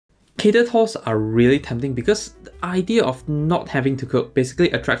Catered halls are really tempting because the idea of not having to cook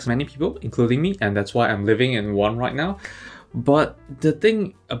basically attracts many people, including me, and that's why I'm living in one right now. But the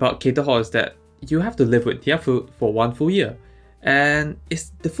thing about catered hall is that you have to live with their food for 1 full year. And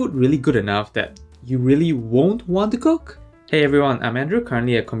is the food really good enough that you really won't want to cook? Hey everyone, I'm Andrew,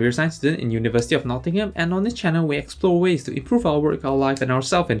 currently a computer science student in University of Nottingham, and on this channel we explore ways to improve our work, our life, and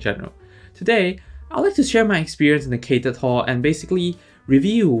ourselves in general. Today, I'd like to share my experience in the catered hall and basically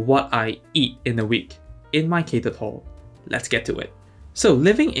review what I eat in a week in my catered hall. Let's get to it. So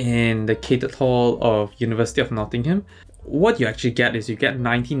living in the catered hall of University of Nottingham, what you actually get is you get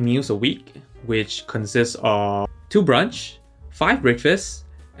 19 meals a week, which consists of 2 brunch, 5 breakfasts,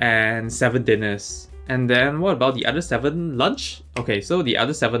 and 7 dinners. And then what about the other 7 lunch? Okay, so the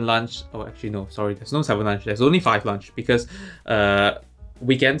other 7 lunch, oh actually no, sorry, there's no 7 lunch, there's only 5 lunch because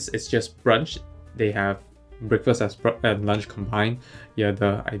weekends it's just brunch. They have breakfast and lunch combined. Yeah,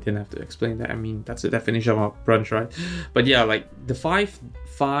 I didn't have to explain that. I mean, that's the definition of brunch, right? But yeah, like the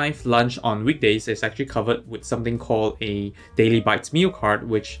 5 lunch on weekdays is actually covered with something called a Daily Bites meal card,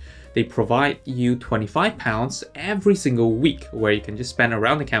 which they provide you £25 every single week where you can just spend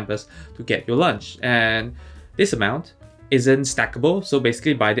around the campus to get your lunch. And this amount isn't stackable, so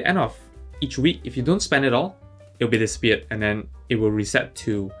basically by the end of each week, if you don't spend it all, it'll be disappeared and then it will reset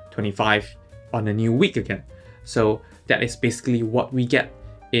to 25 on a new week again. So that is basically what we get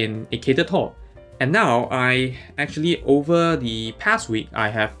in a catered hall. And now I actually, over the past week, I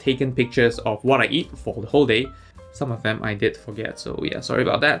have taken pictures of what I eat for the whole day. Some of them I did forget, so yeah, sorry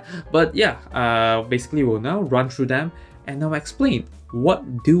about that. But yeah, basically we'll now run through them and now explain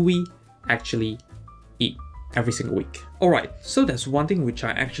what do we actually eat every single week. Alright, so there's one thing which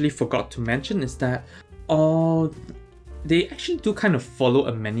I actually forgot to mention is that they actually do kind of follow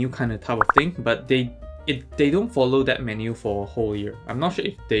a menu kind of type of thing, but they don't follow that menu for a whole year. I'm not sure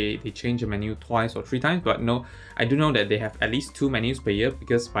if they change the menu twice or 3 times, but no, I do know that they have at least 2 menus per year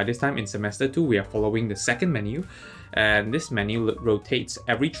because by this time in semester 2 we are following the second menu, and this menu rotates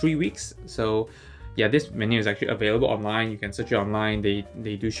every 3 weeks. So yeah, this menu is actually available online. You can search it online.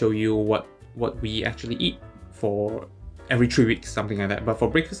 They do show you what we actually eat for every 3 weeks, something like that. But for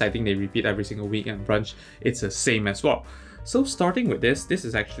breakfast, I think they repeat every single week, and brunch, it's the same as well. So starting with this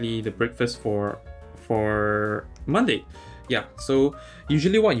is actually the breakfast for Monday. Yeah, so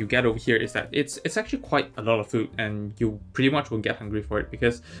usually what you get over here is that it's actually quite a lot of food, and you pretty much will get hungry for it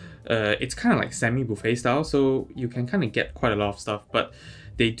because it's kind of like semi-buffet style, so you can kind of get quite a lot of stuff, but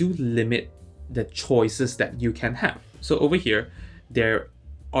they do limit the choices that you can have. So over here, there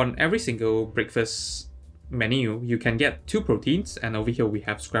on every single breakfast menu, you can get 2 proteins, and over here we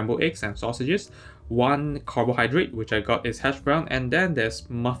have scrambled eggs and sausages, 1 carbohydrate, which I got is hash brown, and then there's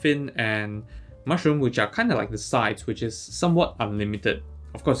muffin and mushroom, which are kind of like the sides, which is somewhat unlimited.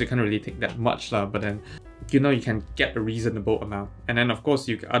 Of course, you can't really take that much, but then you know you can get a reasonable amount. And then of course,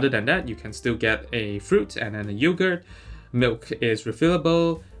 other than that, you can still get a fruit and then a yogurt. Milk is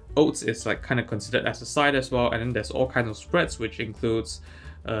refillable. Oats is like kind of considered as a side as well. And then there's all kinds of spreads, which includes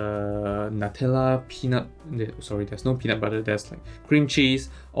Nutella, peanut, sorry, there's no peanut butter, there's like cream cheese,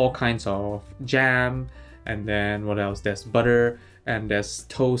 all kinds of jam, and then what else, there's butter, and there's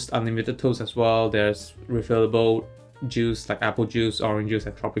toast, unlimited toast as well. There's refillable juice like apple juice, orange juice,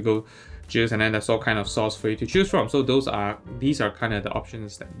 and tropical juice, and then there's all kind of sauce for you to choose from. So these are kind of the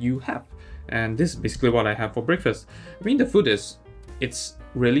options that you have, and this is basically what I have for breakfast. I mean, the food it's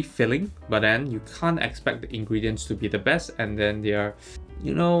really filling, but then you can't expect the ingredients to be the best, and then they are,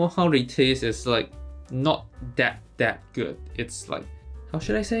 you know how they taste is like not that good. It's like, how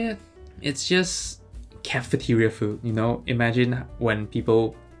should I say it? It's just cafeteria food, you know? Imagine when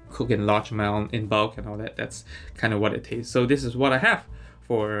people cook in large amount in bulk and all that. That's kind of what it tastes. So this is what I have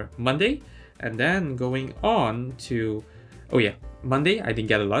for Monday. And then going on to, oh yeah, Monday I didn't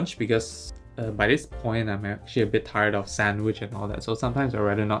get a lunch because by this point I'm actually a bit tired of sandwich and all that. So sometimes I'd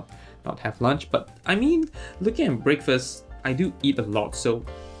rather not have lunch. But I mean, looking at breakfast, I do eat a lot, so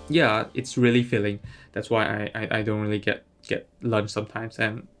yeah, it's really filling. That's why I don't really get lunch sometimes.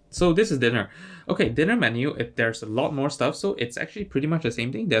 And so this is dinner. Okay, dinner menu, there's a lot more stuff, so it's actually pretty much the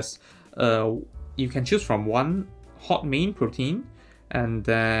same thing. There's you can choose from 1 hot main protein, and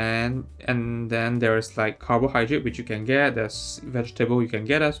then there's like carbohydrate which you can get. There's vegetable you can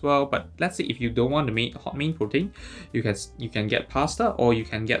get as well. But let's say if you don't want the hot main protein, you can get pasta, or you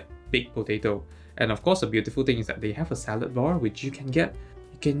can get baked potato. And of course, the beautiful thing is that they have a salad bar which you can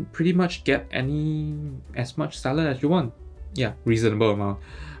pretty much get as much salad as you want. Yeah, reasonable amount.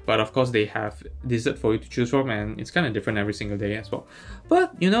 But of course, they have dessert for you to choose from, and it's kind of different every single day as well.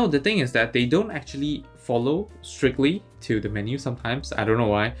 But you know, the thing is that they don't actually follow strictly to the menu sometimes. I don't know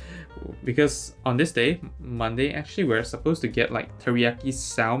why, because on this day, Monday, actually we're supposed to get like teriyaki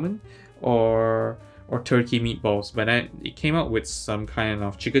salmon or turkey meatballs, but then it came out with some kind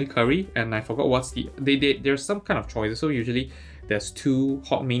of chicken curry, and I forgot what's there's some kind of choices. So usually there's 2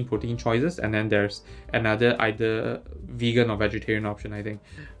 hot main protein choices, and then there's another either vegan or vegetarian option, I think.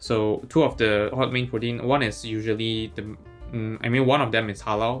 So 2 of the hot main protein, one is usually one of them is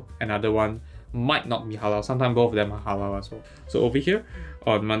halal, another one might not be halal. Sometimes both of them are halal as well. So over here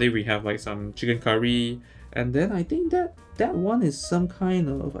on Monday we have like some chicken curry, and then I think that one is some kind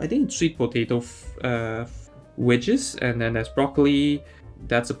of, I think, sweet potato wedges, and then there's broccoli.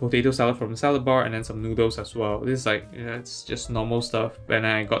 That's a potato salad from the salad bar, and then some noodles as well. This is like, it's just normal stuff. And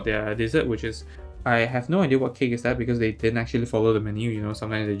I got their dessert, which is, I have no idea what cake is that, because they didn't actually follow the menu. You know,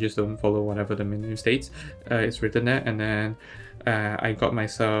 sometimes they just don't follow whatever the menu states. It's written there. And then I got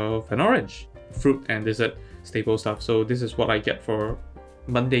myself an orange, fruit and dessert staple stuff. So this is what I get for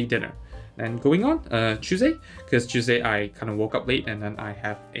Monday dinner. And going on Tuesday, because Tuesday I kind of woke up late, and then I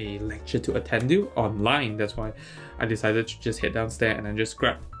have a lecture to attend to online. That's why I decided to just head downstairs and then just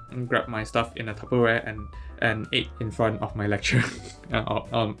grab my stuff in a Tupperware and ate in front of my lecture,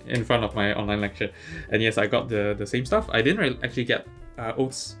 in front of my online lecture. And yes, I got the same stuff. I didn't really actually get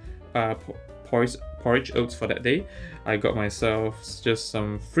oats, porridge oats for that day. I got myself just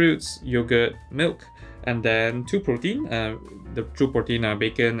some fruits, yogurt, milk, and then 2 protein. The 2 protein are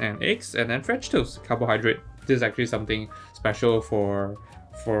bacon and eggs, and then French toast, carbohydrate. This is actually something special for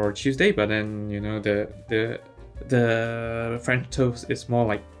Tuesday, but then, you know, the French toast is more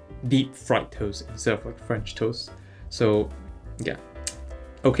like deep fried toast instead of like French toast. So yeah,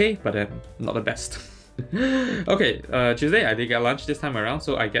 okay, but then not the best. Okay, Tuesday I did get lunch this time around,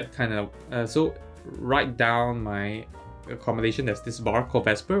 so I get kind of so right down my accommodation there's this bar called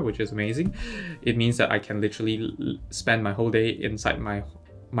Vesper, which is amazing. It means that I can literally spend my whole day inside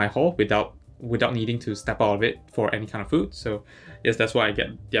my hall without needing to step out of it for any kind of food. So yes, that's why I get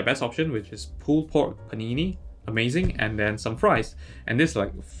their best option, which is pulled pork panini, amazing, and then some fries. And this is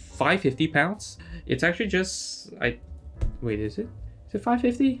like £5.50. It's actually just is it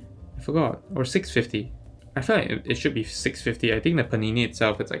 5.50? I forgot, or 6.50. I feel like it should be 6.50. I think the panini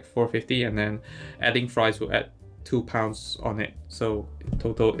itself it's like 4.50, and then adding fries will add £2 on it, so in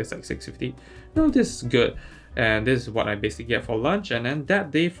total it's like 6.50. No, this is good, and this is what I basically get for lunch. And then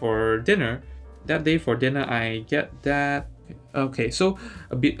that day for dinner I get that. Okay, so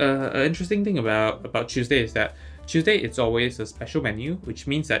a bit an interesting thing about Tuesday is that Tuesday it's always a special menu, which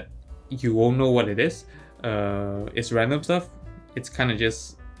means that you won't know what it is. It's random stuff. It's kind of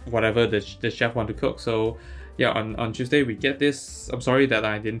just whatever the chef want to cook. So yeah, on Tuesday we get this. I'm sorry that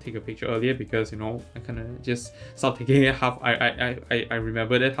I didn't take a picture earlier, because, you know, I kind of just started taking it I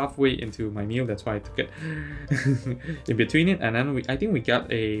remembered it halfway into my meal. That's why I took it in between it. And then I think we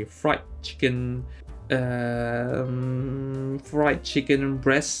got a fried chicken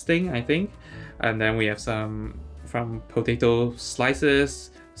breast thing, I think. And then we have some from potato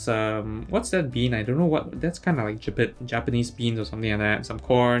slices, some, what's that bean? I don't know what that's, kind of like Japanese beans or something like that. Some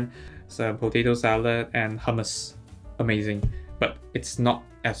corn, some potato salad, and hummus. Amazing, but it's not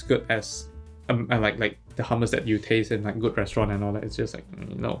as good as like the hummus that you taste in like good restaurant and all that. It's just like,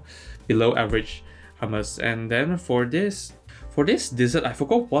 you know, below average hummus. And then for this dessert, I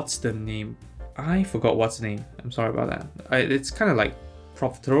forgot what's the name. I'm sorry about that. It's kind of like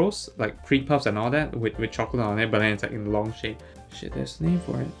profiteroles, like cream puffs and all that with chocolate on it, but then it's like in the long shape. Shit, there's a name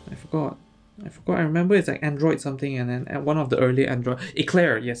for it. I forgot. I remember it's like Android something, and then one of the early Android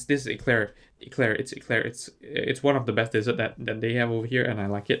eclair. Yes, this is eclair. It's eclair. It's one of the best dessert that they have over here, and I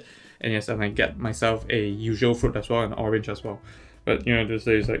like it. And yes, and I get myself a usual fruit as well, and orange as well. But you know, this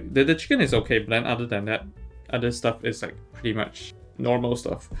is like the chicken is okay, but then other than that, other stuff is like pretty much normal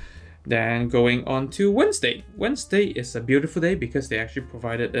stuff. Then going on to Wednesday. Wednesday is a beautiful day because they actually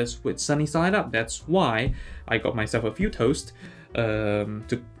provided us with sunny side up. That's why I got myself a few toast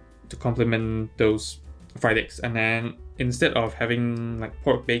to complement those fried eggs. And then instead of having like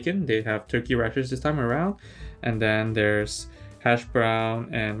pork bacon, they have turkey rashers this time around. And then there's hash brown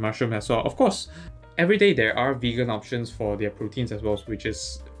and mushroom as well. Of course, every day there are vegan options for their proteins as well, which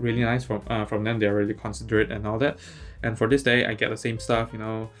is really nice from them. They're really considerate and all that. And for this day, I get the same stuff, you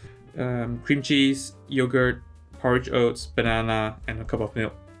know, cream cheese, yogurt, porridge oats, banana, and a cup of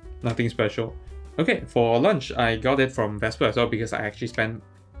milk. Nothing special. Okay, for lunch, I got it from Vespa as well because I actually spent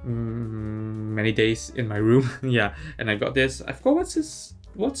many days in my room. Yeah, and I got this. I forgot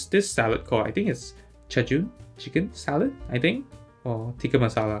what's this salad called. I think it's Chajun chicken salad, I think, or tikka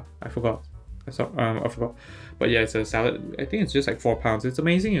masala. I forgot. So I forgot, but yeah, it's a salad. I think it's just like £4. It's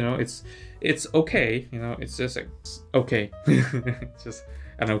amazing, you know. It's okay, you know. It's just like okay. It's just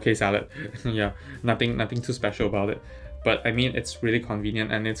an okay salad. Yeah, nothing too special about it. But I mean, it's really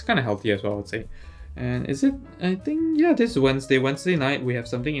convenient and it's kind of healthy as well, I would say. And is it? I think yeah. This Wednesday night, we have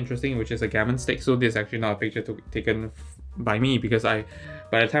something interesting, which is a gammon steak. So this is actually not a picture taken by me because by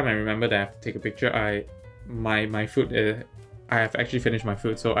the time I remember that I have to take a picture, my food. I have actually finished my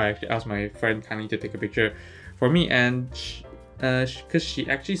food, so I actually asked my friend kindly to take a picture for me, and because she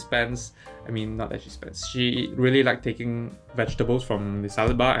actually spends, I mean, not that she spends, she really liked taking vegetables from the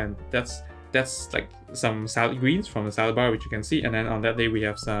salad bar, and that's like some salad greens from the salad bar, which you can see. And then on that day we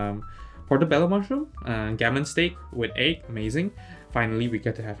have some portobello mushroom, gammon steak with egg, amazing. Finally, we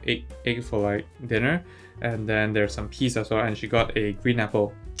get to have egg for like dinner, and then there's some peas as well. And she got a green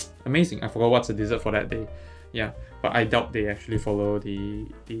apple, amazing. I forgot what's the dessert for that day. Yeah, but I doubt they actually follow the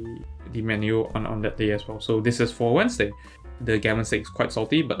menu on that day as well. So this is for Wednesday. The gammon steak is quite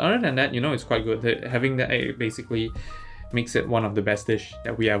salty, but other than that, you know, it's quite good. Having that egg basically makes it one of the best dish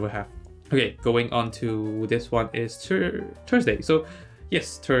that we ever have. Okay, going on to this one is Thursday. So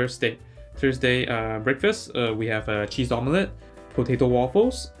yes, Thursday breakfast. We have a cheese omelette, potato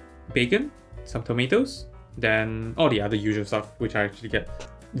waffles, bacon, some tomatoes, then all the other usual stuff, which I actually get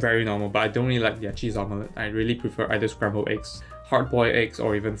very normal, but I don't really like their cheese omelette. I really prefer either scrambled eggs, hard-boiled eggs,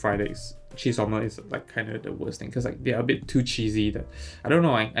 or even fried eggs. Cheese omelette is like kind of the worst thing because like they're a bit too cheesy. That I don't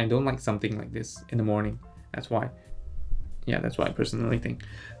know. I don't like something like this in the morning. That's why. Yeah, that's what I personally think.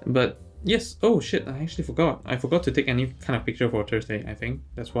 But yes. Oh shit! I actually forgot. I forgot to take any kind of picture for Thursday. I think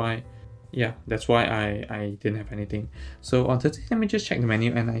that's why. Yeah, that's why I didn't have anything. So on Thursday, let me just check the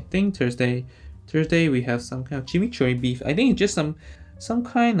menu, and I think Thursday we have some kind of chimichurri beef. I think it's just some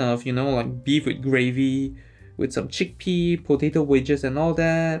kind of, you know, like beef with gravy with some chickpea, potato wedges and all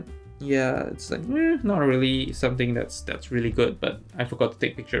that. Yeah, it's like not really something that's really good, but I forgot to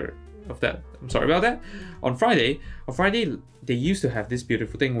take a picture of that. I'm sorry about that. On Friday they used to have this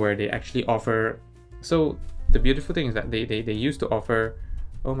beautiful thing where they actually offer, so the beautiful thing is that they used to offer,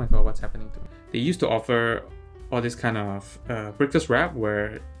 oh my god, what's happening to me? They used to offer all this kind of breakfast wrap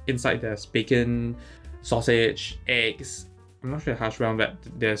where inside there's bacon, sausage, eggs, I'm not sure hash brown, but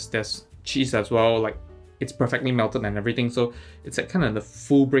there's cheese as well, like it's perfectly melted and everything. So it's like kind of the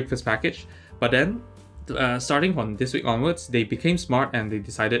full breakfast package. But then starting from this week onwards, they became smart and they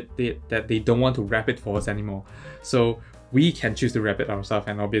decided that they don't want to wrap it for us anymore. So we can choose to wrap it ourselves,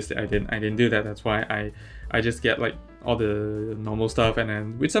 and obviously I didn't do that. That's why I just get like all the normal stuff and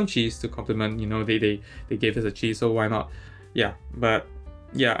then with some cheese to complement, you know, they gave us a cheese, so why not? Yeah, but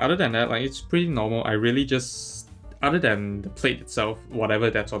yeah, other than that, like it's pretty normal. I really just, other than the plate itself, whatever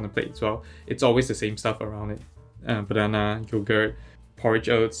that's on the plate as well, it's always the same stuff around it. Banana, yogurt, porridge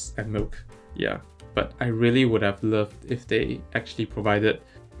oats, and milk. Yeah, but I really would have loved if they actually provided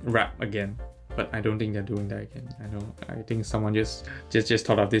wrap again. But I don't think they're doing that again. I think someone just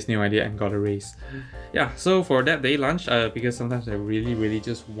thought of this new idea and got a raise. Yeah, so for that day lunch, because sometimes I really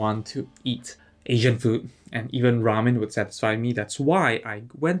just want to eat Asian food, and even ramen would satisfy me. That's why I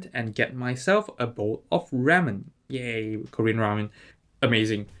went and get myself a bowl of ramen. Yay, Korean ramen.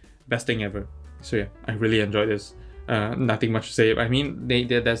 Amazing. Best thing ever. So yeah, I really enjoyed this. Nothing much to say. I mean,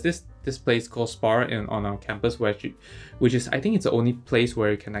 there's this place called Spar on our campus which is, I think it's the only place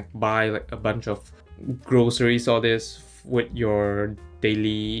where you can like buy like a bunch of groceries or this with your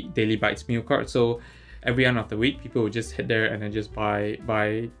daily bites meal card. So every end of the week, people would just hit there and then just buy,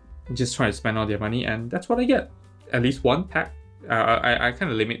 just try to spend all their money, and that's what I get. At least one pack. I kind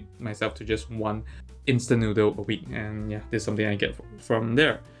of limit myself to just one instant noodle a week, and yeah, this is something I get from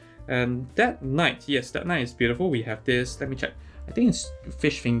there. And that night, yes, that night is beautiful. We have this, let me check, I think it's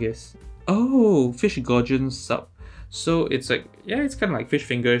fish fingers. Oh, fish gudgeon sub. So it's like, yeah, it's kind of like fish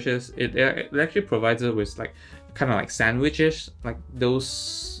fingers. It actually provides it with like kind of like sandwiches, like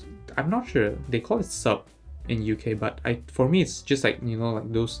those, I'm not sure, they call it sub in UK, but for me it's just like, you know,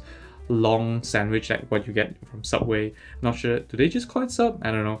 like those long sandwich like what you get from Subway. Not sure, do they just call it sub?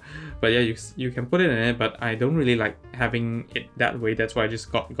 I don't know, but yeah, you can put it in it, but I don't really like having it that way. That's why I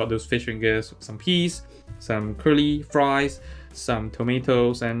just got those fish fingers, some peas, some curly fries, some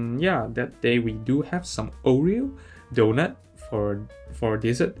tomatoes, and yeah, that day we do have some Oreo donut for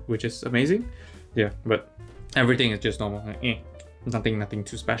dessert, which is amazing. Yeah, but everything is just normal. Nothing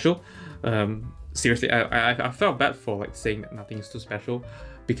too special. Seriously, I felt bad for like saying that nothing is too special,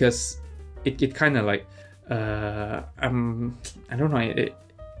 because it kind of like I don't know,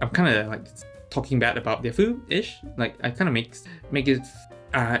 I'm kind of like talking bad about their food ish. Like I kind of make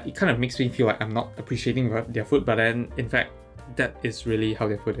it kind of makes me feel like I'm not appreciating their food, but then in fact that is really how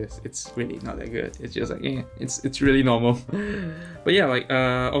their food is. It's really not that good. It's just like, it's really normal. But yeah, like,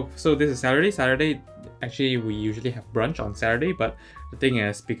 oh, so this is Saturday. Saturday, actually, we usually have brunch on Saturday, but the thing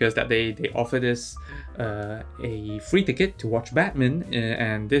is, because that day they offer this a free ticket to watch badminton,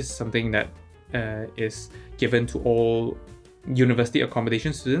 and this is something that is given to all university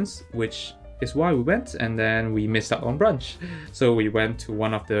accommodation students, which is why we went, and then we missed out on brunch. So we went to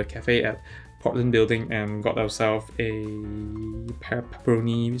one of the cafe at Portland building and got ourselves a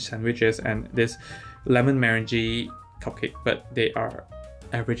pepperoni sandwiches and this lemon meringue cupcake, but they are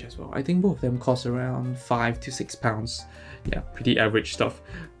average as well. I think both of them cost around £5 to £6. Yeah, pretty average stuff.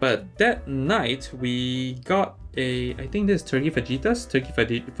 But that night we got I think this is turkey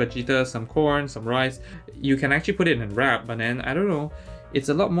fajitas, some corn, some rice. You can actually put it in a wrap, but then I don't know, it's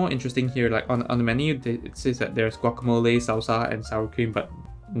a lot more interesting here. Like on the menu, it says that there's guacamole, salsa, and sour cream, but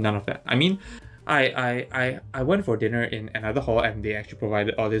none of that. I mean, I went for dinner in another hall and they actually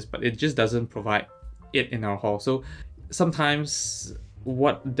provided all this, but it just doesn't provide it in our hall. So sometimes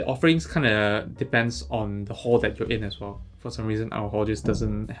what the offerings kind of depends on the hall that you're in as well. For some reason, our hall just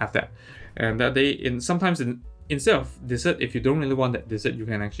doesn't have that. And that day, instead of dessert, if you don't really want that dessert, you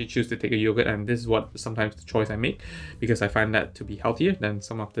can actually choose to take a yogurt, and this is what sometimes the choice I make, because I find that to be healthier than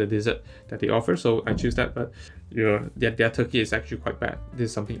some of the dessert that they offer, so I choose that. But their turkey is actually quite bad. This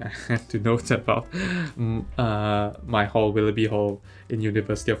is something I have to note about my hall, Willoughby Hall in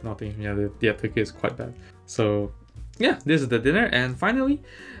University of Nottingham. Yeah, their turkey is quite bad. So yeah, this is the dinner, and finally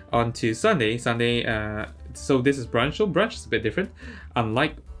on to Sunday. So this is brunch. So brunch is a bit different.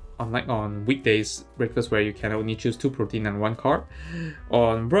 Unlike on weekdays breakfast where you can only choose 2 protein and 1 carb,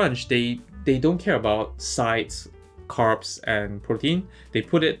 on brunch they don't care about sides, carbs, and protein. They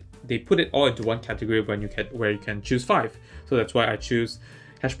put it all into one category where you can choose 5. So that's why I choose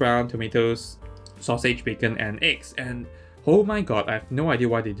hash brown, tomatoes, sausage, bacon, and eggs. And oh my god, I have no idea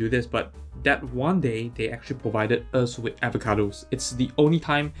why they do this, but that one day they actually provided us with avocados. It's the only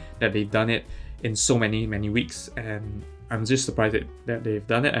time that they've done it in so many weeks, and I'm just surprised that they've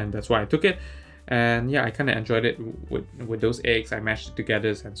done it, and that's why I took it. And yeah, I kind of enjoyed it with those eggs. I mashed it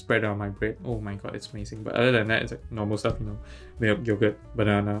together and spread it on my bread. Oh my god, it's amazing. But other than that, it's like normal stuff, you know, milk, yogurt,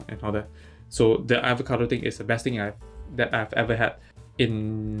 banana, and all that. So the avocado thing is the best thing that I've ever had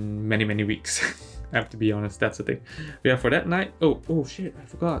in many weeks. I have to be honest, that's the thing. Yeah, for that night, oh shit, I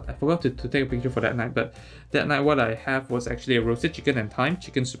forgot to take a picture for that night. But that night, what I have was actually a roasted chicken and thyme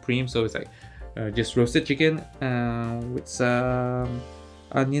chicken supreme. So it's like just roasted chicken with some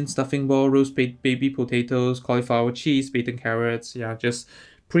onion stuffing ball, roast baby potatoes, cauliflower, cheese, bacon, carrots. Yeah, just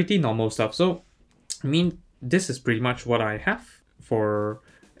pretty normal stuff. So I mean, this is pretty much what I have for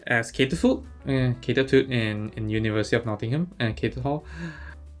as catered food, catered food in University of Nottingham and catered hall.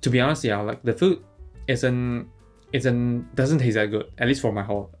 To be honest, yeah, like the food doesn't taste that good, at least for my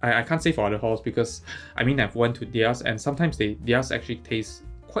hall. I can't say for other halls, because I mean, I've went to theirs and sometimes theirs actually taste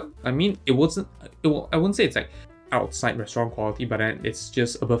quite, I mean, I wouldn't say it's like outside restaurant quality, but then it's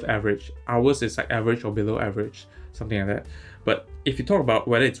just above average. Ours is like average or below average, something like that. But if you talk about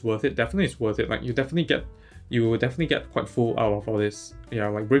whether it's worth it, definitely it's worth it. Like you will definitely get quite full out of all this. Yeah,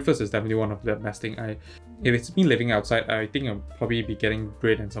 like breakfast is definitely one of the best thing. If it's me living outside, I think I'll probably be getting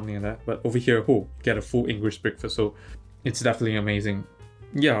bread and something like that. But over here, you get a full English breakfast, so it's definitely amazing.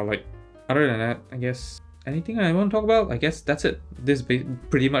 Yeah, like other than that, I guess anything I want to talk about, I guess that's it. This is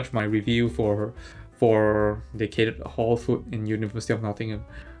pretty much my review for the catered hall food in University of Nottingham.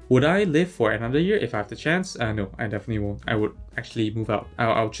 Would I live for another year if I have the chance? No, I definitely won't. I would actually move out.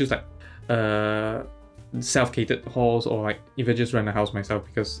 I'll choose like self-catered halls, or like even just rent a house myself,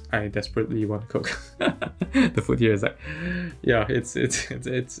 because I desperately want to cook. The food here is like, yeah,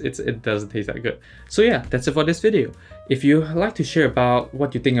 it doesn't taste that good. So yeah, that's it for this video. If you like to share about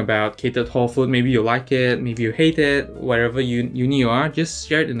what you think about catered hall food, maybe you like it, maybe you hate it, wherever you are, just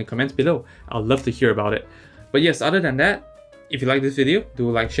share it in the comments below. I'd love to hear about it. But yes, other than that, if you like this video,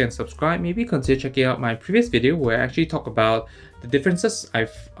 do like, share, and subscribe. Maybe consider checking out my previous video where I actually talk about the differences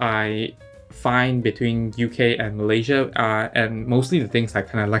I find between UK and Malaysia, and mostly the things I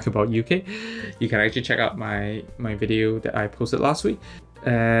kind of like about UK. You can actually check out my video that I posted last week.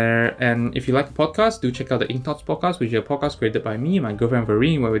 And if you like the podcast, do check out the Ink Thoughts podcast, which is a podcast created by me and my girlfriend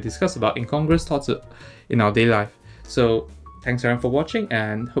Verene, where we discuss about incongruous thoughts in our daily life. So thanks everyone for watching,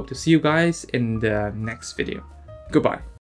 and hope to see you guys in the next video. Goodbye.